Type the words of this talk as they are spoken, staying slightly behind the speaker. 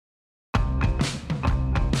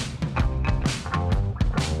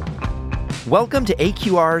Welcome to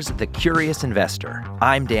AQR's The Curious Investor.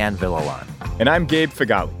 I'm Dan Villalon. And I'm Gabe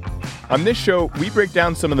Figali. On this show, we break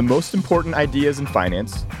down some of the most important ideas in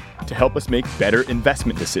finance to help us make better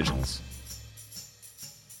investment decisions.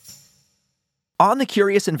 On The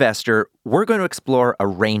Curious Investor, we're going to explore a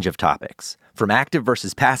range of topics, from active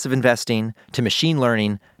versus passive investing to machine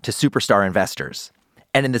learning to superstar investors.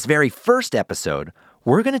 And in this very first episode,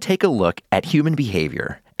 we're going to take a look at human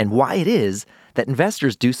behavior and why it is that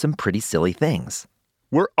investors do some pretty silly things.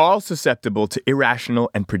 We're all susceptible to irrational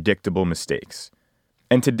and predictable mistakes.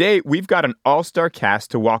 And today, we've got an all-star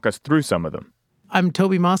cast to walk us through some of them. I'm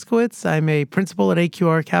Toby Moskowitz. I'm a principal at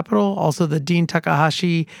AQR Capital, also the Dean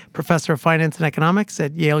Takahashi Professor of Finance and Economics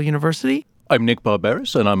at Yale University. I'm Nick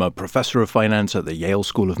Barberis, and I'm a professor of finance at the Yale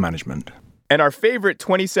School of Management. And our favorite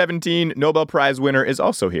 2017 Nobel Prize winner is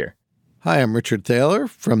also here. Hi, I'm Richard Thaler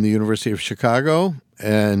from the University of Chicago,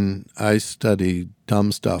 and I study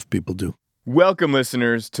dumb stuff people do. Welcome,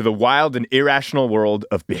 listeners, to the wild and irrational world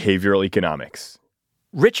of behavioral economics.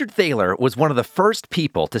 Richard Thaler was one of the first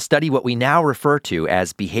people to study what we now refer to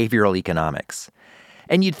as behavioral economics.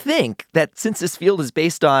 And you'd think that since this field is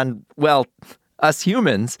based on, well, us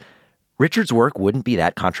humans, Richard's work wouldn't be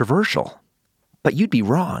that controversial. But you'd be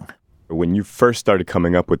wrong. When you first started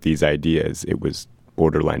coming up with these ideas, it was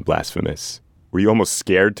borderline blasphemous. Were you almost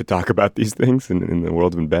scared to talk about these things in the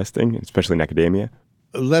world of investing, especially in academia?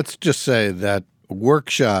 Let's just say that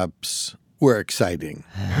workshops were exciting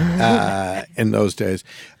in those days.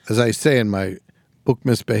 As I say in my book,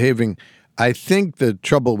 Misbehaving, I think the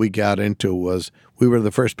trouble we got into was we were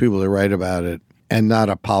the first people to write about it and not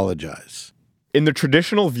apologize. In the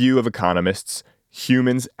traditional view of economists,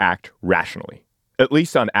 humans act rationally, at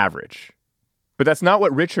least on average. But that's not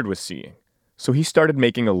what Richard was seeing. So he started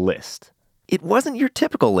making a list. It wasn't your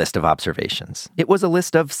typical list of observations. It was a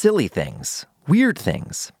list of silly things, weird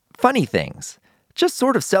things, funny things, just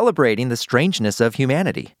sort of celebrating the strangeness of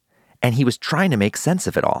humanity. And he was trying to make sense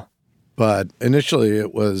of it all. But initially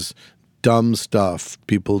it was dumb stuff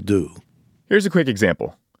people do. Here's a quick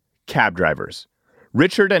example. Cab drivers.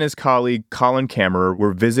 Richard and his colleague Colin Kammerer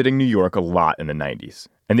were visiting New York a lot in the 90s,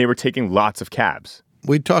 and they were taking lots of cabs.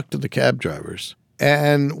 We talked to the cab drivers,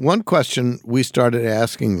 and one question we started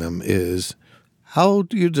asking them is, how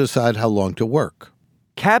do you decide how long to work?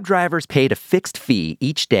 Cab drivers paid a fixed fee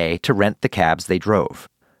each day to rent the cabs they drove.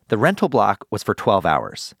 The rental block was for 12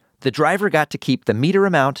 hours. The driver got to keep the meter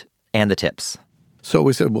amount and the tips. So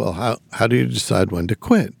we said, well, how do you decide when to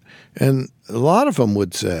quit? And a lot of them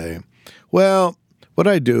would say, well, what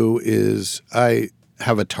I do is I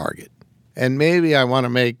have a target, and maybe I want to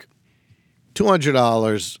make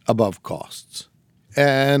 $200 above costs.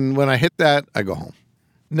 And when I hit that, I go home.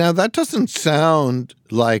 Now, that doesn't sound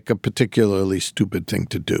like a particularly stupid thing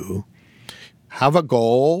to do. Have a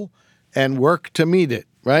goal and work to meet it,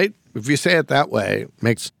 right? If you say it that way, it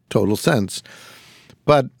makes total sense.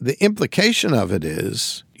 But the implication of it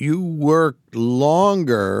is you work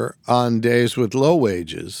longer on days with low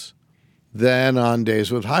wages than on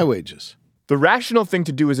days with high wages. The rational thing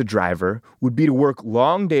to do as a driver would be to work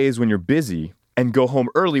long days when you're busy and go home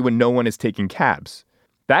early when no one is taking cabs.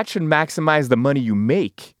 That should maximize the money you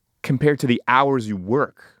make compared to the hours you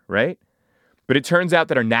work, right? But it turns out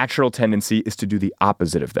that our natural tendency is to do the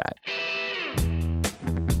opposite of that.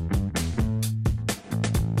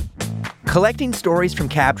 Collecting stories from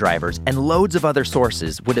cab drivers and loads of other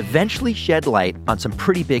sources would eventually shed light on some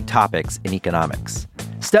pretty big topics in economics.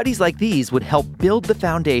 Studies like these would help build the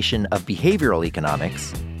foundation of behavioral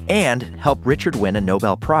economics and help Richard win a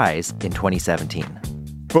Nobel Prize in 2017.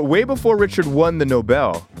 But way before Richard won the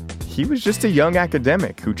Nobel, he was just a young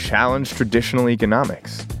academic who challenged traditional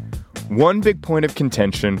economics. One big point of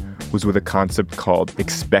contention was with a concept called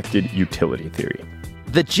expected utility theory.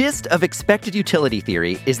 The gist of expected utility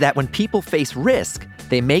theory is that when people face risk,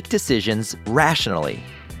 they make decisions rationally.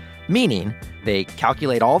 Meaning, they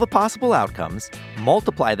calculate all the possible outcomes,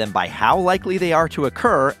 multiply them by how likely they are to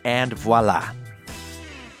occur, and voila.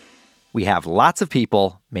 We have lots of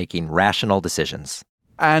people making rational decisions.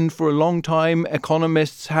 And for a long time,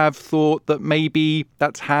 economists have thought that maybe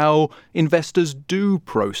that's how investors do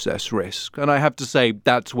process risk. And I have to say,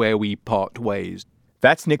 that's where we part ways.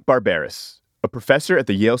 That's Nick Barberis, a professor at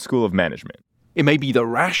the Yale School of Management. It may be the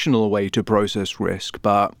rational way to process risk,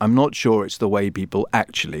 but I'm not sure it's the way people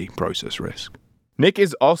actually process risk. Nick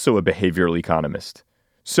is also a behavioral economist.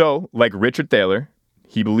 So, like Richard Thaler,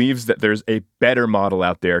 he believes that there's a better model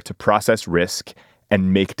out there to process risk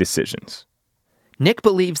and make decisions. Nick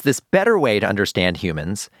believes this better way to understand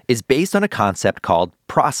humans is based on a concept called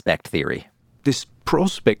prospect theory. This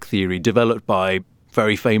prospect theory, developed by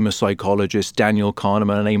very famous psychologists Daniel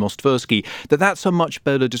Kahneman and Amos Tversky, that that's a much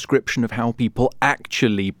better description of how people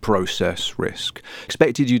actually process risk.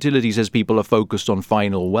 Expected utility says people are focused on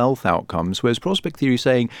final wealth outcomes, whereas prospect theory is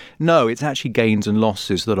saying, no, it's actually gains and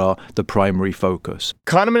losses that are the primary focus.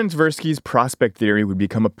 Kahneman and Tversky's prospect theory would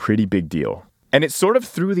become a pretty big deal. And it sort of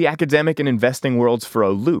threw the academic and investing worlds for a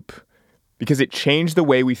loop, because it changed the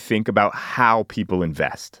way we think about how people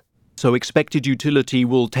invest. So expected utility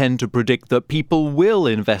will tend to predict that people will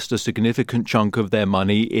invest a significant chunk of their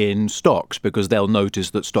money in stocks because they'll notice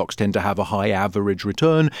that stocks tend to have a high average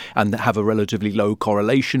return and have a relatively low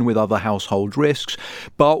correlation with other household risks.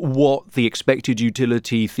 But what the expected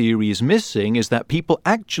utility theory is missing is that people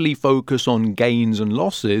actually focus on gains and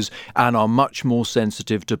losses and are much more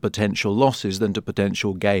sensitive to potential losses than to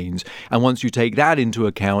potential gains. And once you take that into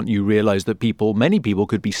account, you realize that many people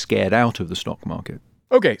could be scared out of the stock market.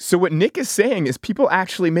 Okay, so what Nick is saying is people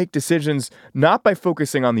actually make decisions not by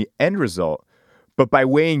focusing on the end result, but by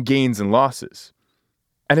weighing gains and losses.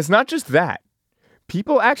 And it's not just that.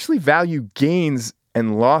 People actually value gains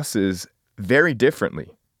and losses very differently.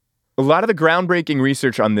 A lot of the groundbreaking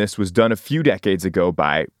research on this was done a few decades ago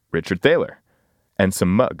by Richard Thaler and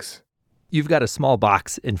some mugs. You've got a small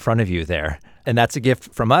box in front of you there, and that's a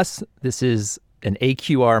gift from us. This is an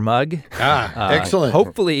AQR mug. Excellent.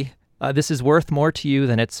 Hopefully, this is worth more to you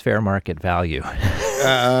than its fair market value.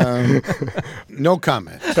 No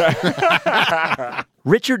comment.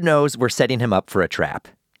 Richard knows we're setting him up for a trap.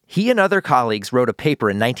 He and other colleagues wrote a paper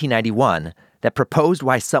in 1991 that proposed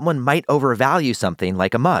why someone might overvalue something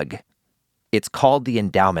like a mug. It's called the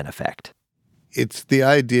endowment effect. It's the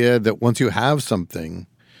idea that once you have something,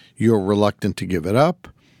 you're reluctant to give it up.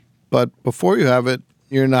 But before you have it,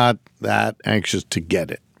 you're not that anxious to get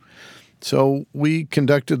it. So we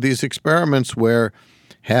conducted these experiments where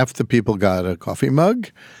half the people got a coffee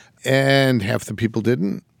mug and half the people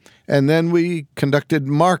didn't. And then we conducted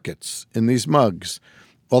markets in these mugs.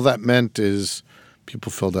 All that meant is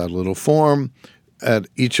people filled out a little form at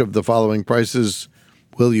each of the following prices.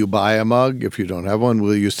 Will you buy a mug if you don't have one?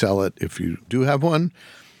 Will you sell it if you do have one?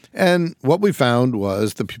 And what we found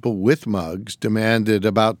was the people with mugs demanded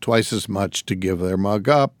about twice as much to give their mug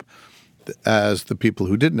up as the people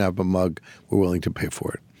who didn't have a mug were willing to pay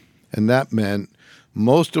for it. And that meant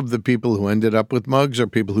most of the people who ended up with mugs are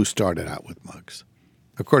people who started out with mugs.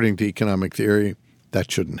 According to economic theory,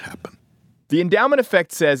 that shouldn't happen. The endowment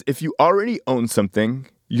effect says if you already own something,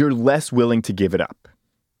 you're less willing to give it up.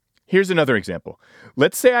 Here's another example.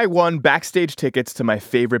 Let's say I won backstage tickets to my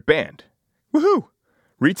favorite band. Woohoo!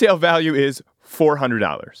 Retail value is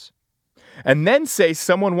 $400. And then say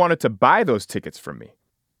someone wanted to buy those tickets from me.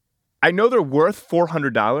 I know they're worth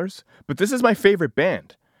 $400, but this is my favorite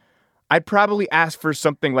band. I'd probably ask for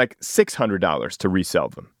something like $600 to resell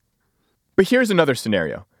them. But here's another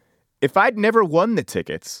scenario. If I'd never won the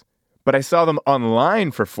tickets, but I saw them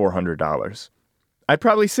online for $400, I'd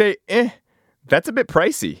probably say, that's a bit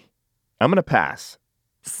pricey. I'm going to pass.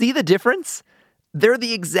 See the difference? They're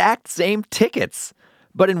the exact same tickets.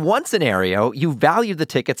 But in one scenario, you valued the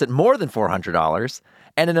tickets at more than $400,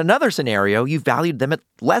 and in another scenario, you valued them at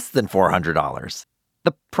less than $400.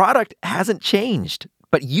 The product hasn't changed,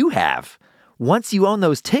 but you have. Once you own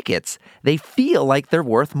those tickets, they feel like they're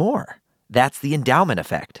worth more. That's the endowment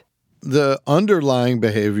effect. The underlying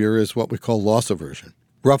behavior is what we call loss aversion.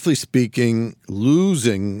 Roughly speaking,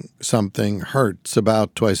 losing something hurts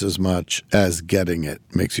about twice as much as getting it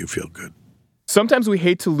makes you feel good. Sometimes we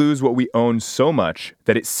hate to lose what we own so much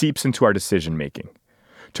that it seeps into our decision-making.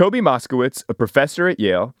 Toby Moskowitz, a professor at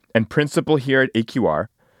Yale and principal here at AQR,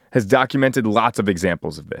 has documented lots of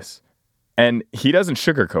examples of this. And he doesn't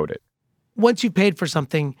sugarcoat it. Once you've paid for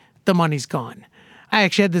something, the money's gone. I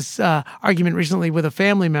actually had this argument recently with a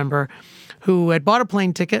family member who had bought a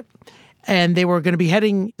plane ticket, and they were going to be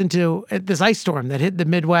heading into this ice storm that hit the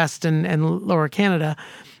Midwest and lower Canada.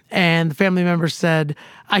 And the family member said,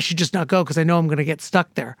 I should just not go because I know I'm going to get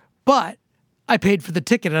stuck there. But I paid for the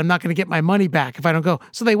ticket and I'm not going to get my money back if I don't go.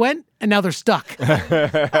 So they went and now they're stuck.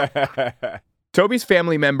 Toby's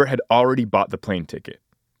family member had already bought the plane ticket.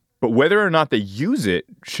 But whether or not they use it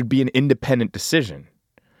should be an independent decision.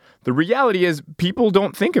 The reality is people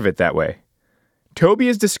don't think of it that way. Toby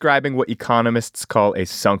is describing what economists call a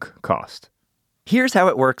sunk cost. Here's how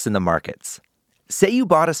it works in the markets. Say you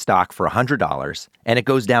bought a stock for $100 and it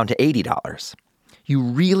goes down to $80. You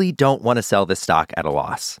really don't want to sell this stock at a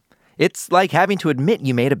loss. It's like having to admit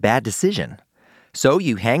you made a bad decision. So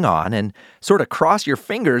you hang on and sort of cross your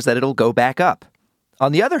fingers that it'll go back up.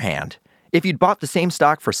 On the other hand, if you'd bought the same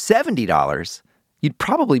stock for $70, you'd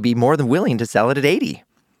probably be more than willing to sell it at $80.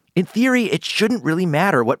 In theory, it shouldn't really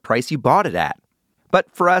matter what price you bought it at. But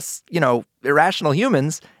for us, irrational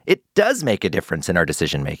humans, it does make a difference in our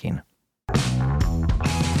decision making.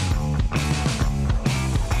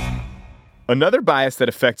 Another bias that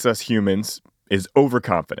affects us humans is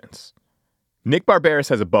overconfidence. Nick Barbaras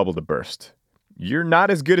has a bubble to burst. You're not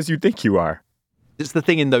as good as you think you are. It's the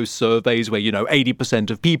thing in those surveys where,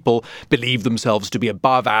 80% of people believe themselves to be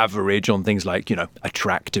above average on things like,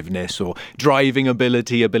 attractiveness or driving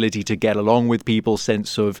ability to get along with people,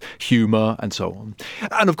 sense of humor, and so on.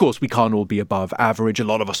 And of course, we can't all be above average. A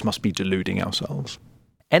lot of us must be deluding ourselves.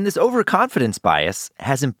 And this overconfidence bias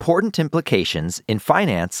has important implications in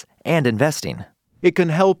finance and investing. It can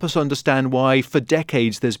help us understand why, for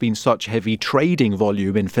decades, there's been such heavy trading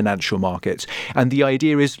volume in financial markets. And the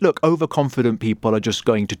idea is, look, overconfident people are just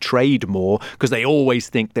going to trade more because they always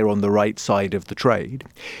think they're on the right side of the trade.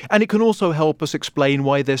 And it can also help us explain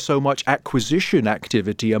why there's so much acquisition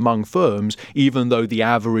activity among firms, even though the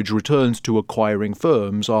average returns to acquiring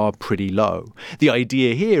firms are pretty low. The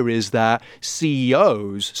idea here is that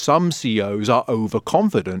some CEOs are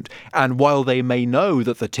overconfident. And while they may know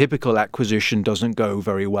that the typical acquisition doesn't go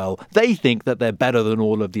very well, they think that they're better than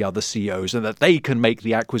all of the other CEOs and that they can make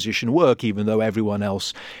the acquisition work even though everyone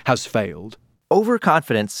else has failed.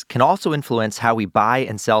 Overconfidence can also influence how we buy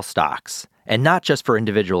and sell stocks, and not just for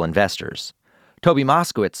individual investors. Toby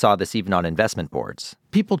Moskowitz saw this even on investment boards.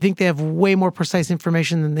 People think they have way more precise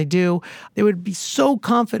information than they do. They would be so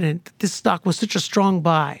confident that this stock was such a strong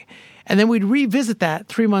buy. And then we'd revisit that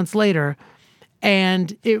 3 months later,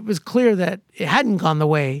 and it was clear that it hadn't gone the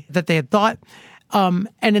way that they had thought. And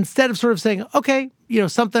instead of sort of saying, okay,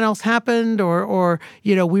 something else happened or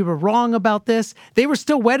we were wrong about this, they were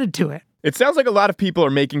still wedded to it. It sounds like a lot of people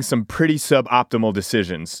are making some pretty suboptimal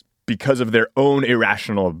decisions because of their own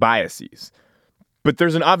irrational biases. But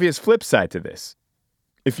there's an obvious flip side to this.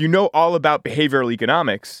 If you know all about behavioral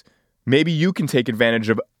economics, maybe you can take advantage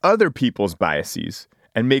of other people's biases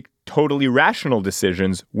and make totally rational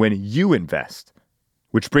decisions when you invest.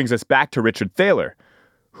 Which brings us back to Richard Thaler,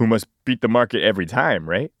 who must beat the market every time,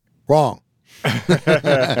 right? Wrong.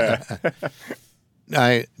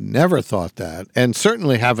 I never thought that, and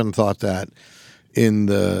certainly haven't thought that in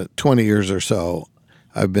the 20 years or so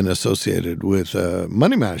I've been associated with a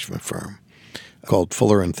money management firm called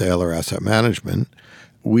Fuller & Thaler Asset Management.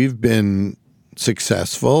 We've been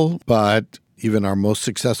successful, but even our most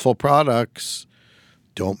successful products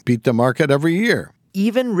don't beat the market every year.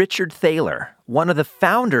 Even Richard Thaler, one of the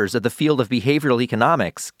founders of the field of behavioral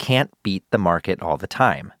economics, can't beat the market all the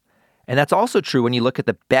time. And that's also true when you look at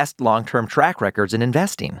the best long-term track records in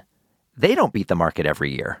investing. They don't beat the market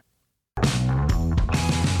every year.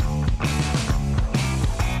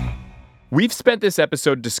 We've spent this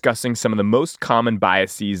episode discussing some of the most common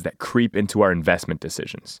biases that creep into our investment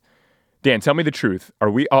decisions. Dan, tell me the truth. Are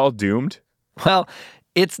we all doomed? Well,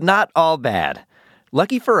 it's not all bad.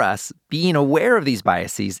 Lucky for us, being aware of these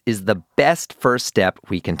biases is the best first step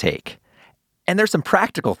we can take. And there's some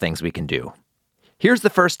practical things we can do. Here's the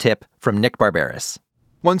first tip from Nick Barbaras.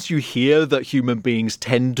 Once you hear that human beings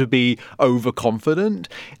tend to be overconfident,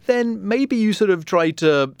 then maybe you sort of try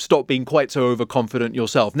to stop being quite so overconfident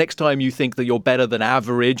yourself. Next time you think that you're better than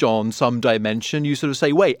average on some dimension, you sort of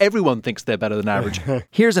say, wait, everyone thinks they're better than average.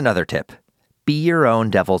 Here's another tip. Be your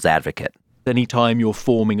own devil's advocate. Anytime you're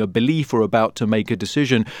forming a belief or about to make a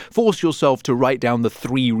decision, force yourself to write down the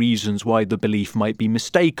 3 reasons why the belief might be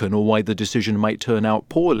mistaken or why the decision might turn out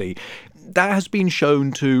poorly. That has been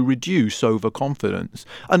shown to reduce overconfidence.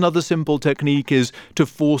 Another simple technique is to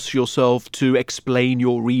force yourself to explain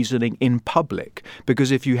your reasoning in public, because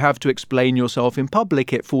if you have to explain yourself in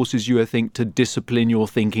public, it forces you, I think, to discipline your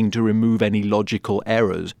thinking to remove any logical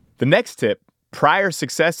errors. The next tip, prior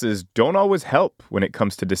successes don't always help when it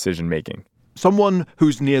comes to decision making. Someone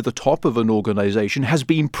who's near the top of an organization has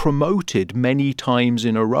been promoted many times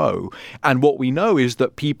in a row. And what we know is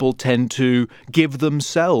that people tend to give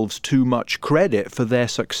themselves too much credit for their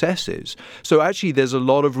successes. So actually, there's a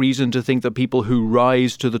lot of reason to think that people who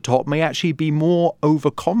rise to the top may actually be more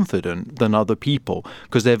overconfident than other people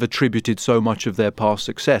because they've attributed so much of their past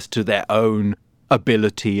success to their own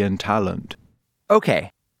ability and talent.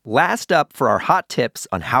 Okay, last up for our hot tips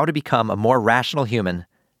on how to become a more rational human.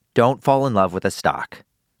 Don't fall in love with a stock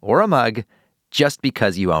or a mug just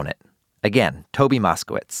because you own it. Again, Toby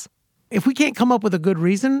Moskowitz. If we can't come up with a good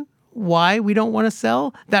reason why we don't want to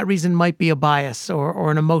sell, that reason might be a bias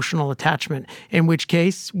or an emotional attachment, in which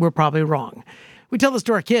case we're probably wrong. We tell this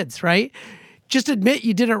to our kids, right? Just admit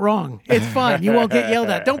you did it wrong. It's fine. You won't get yelled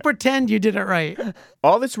at. Don't pretend you did it right.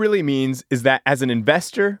 All this really means is that as an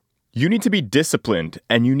investor, you need to be disciplined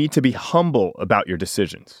and you need to be humble about your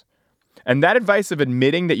decisions. And that advice of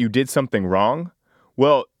admitting that you did something wrong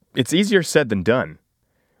Well, it's easier said than done.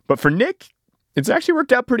 But for Nick, it's actually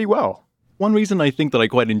worked out pretty well. One reason I think that I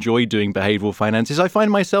quite enjoy doing behavioral finance is I find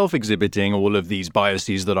myself exhibiting all of these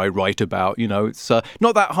biases that I write about. It's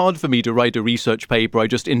not that hard for me to write a research paper. I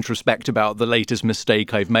just introspect about the latest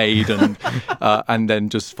mistake I've made and then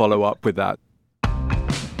just follow up with that.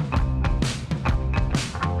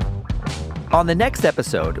 On the next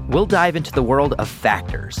episode, we'll dive into the world of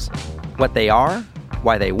factors, what they are,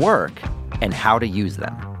 why they work, and how to use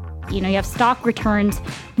them. You have stock returns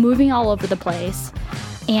moving all over the place,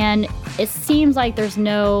 and it seems like there's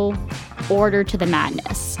no order to the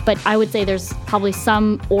madness. But I would say there's probably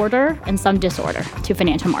some order and some disorder to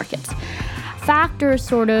financial markets. Factors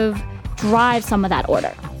sort of drive some of that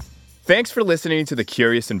order. Thanks for listening to The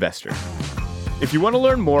Curious Investor. If you want to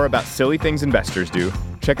learn more about silly things investors do,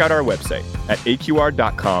 check out our website at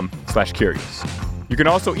aqr.com/curious. You can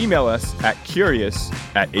also email us at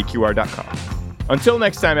curious@aqr.com. Until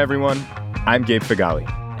next time, everyone, I'm Gabe Figali.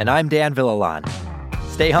 And I'm Dan Villalon.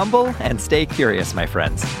 Stay humble and stay curious, my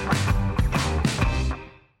friends.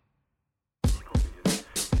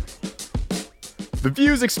 The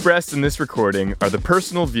views expressed in this recording are the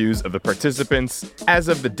personal views of the participants as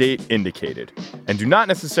of the date indicated, and do not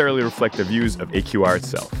necessarily reflect the views of AQR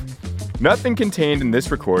itself. Nothing contained in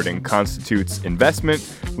this recording constitutes investment,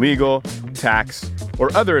 legal, tax,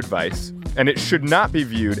 or other advice, and it should not be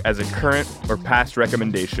viewed as a current or past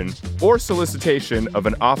recommendation or solicitation of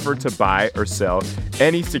an offer to buy or sell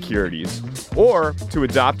any securities or to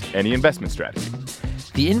adopt any investment strategy.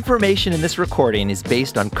 The information in this recording is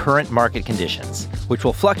based on current market conditions, which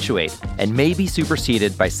will fluctuate and may be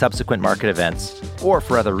superseded by subsequent market events or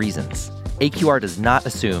for other reasons. AQR does not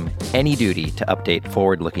assume any duty to update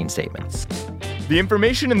forward-looking statements. The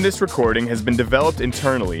information in this recording has been developed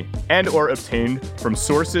internally and/or obtained from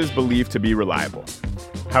sources believed to be reliable.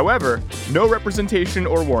 However, no representation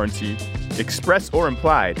or warranty, express or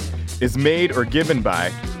implied, is made or given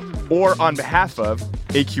by or on behalf of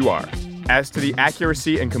AQR as to the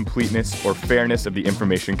accuracy and completeness or fairness of the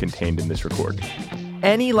information contained in this recording.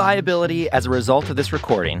 Any liability as a result of this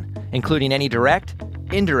recording, including any direct,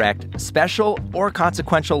 indirect, special, or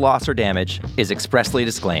consequential loss or damage, is expressly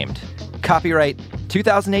disclaimed. Copyright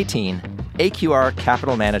 2018, AQR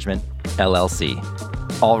Capital Management, LLC.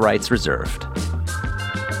 All rights reserved.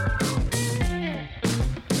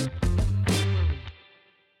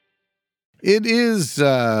 It is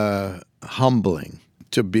humbling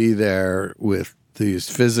to be there with these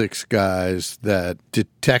physics guys that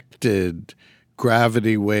detected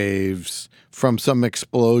gravity waves from some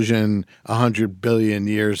explosion 100 billion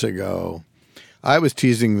years ago. I was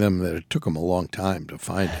teasing them that it took them a long time to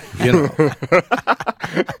find it,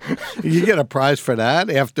 You get a prize for that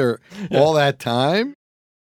after all that time?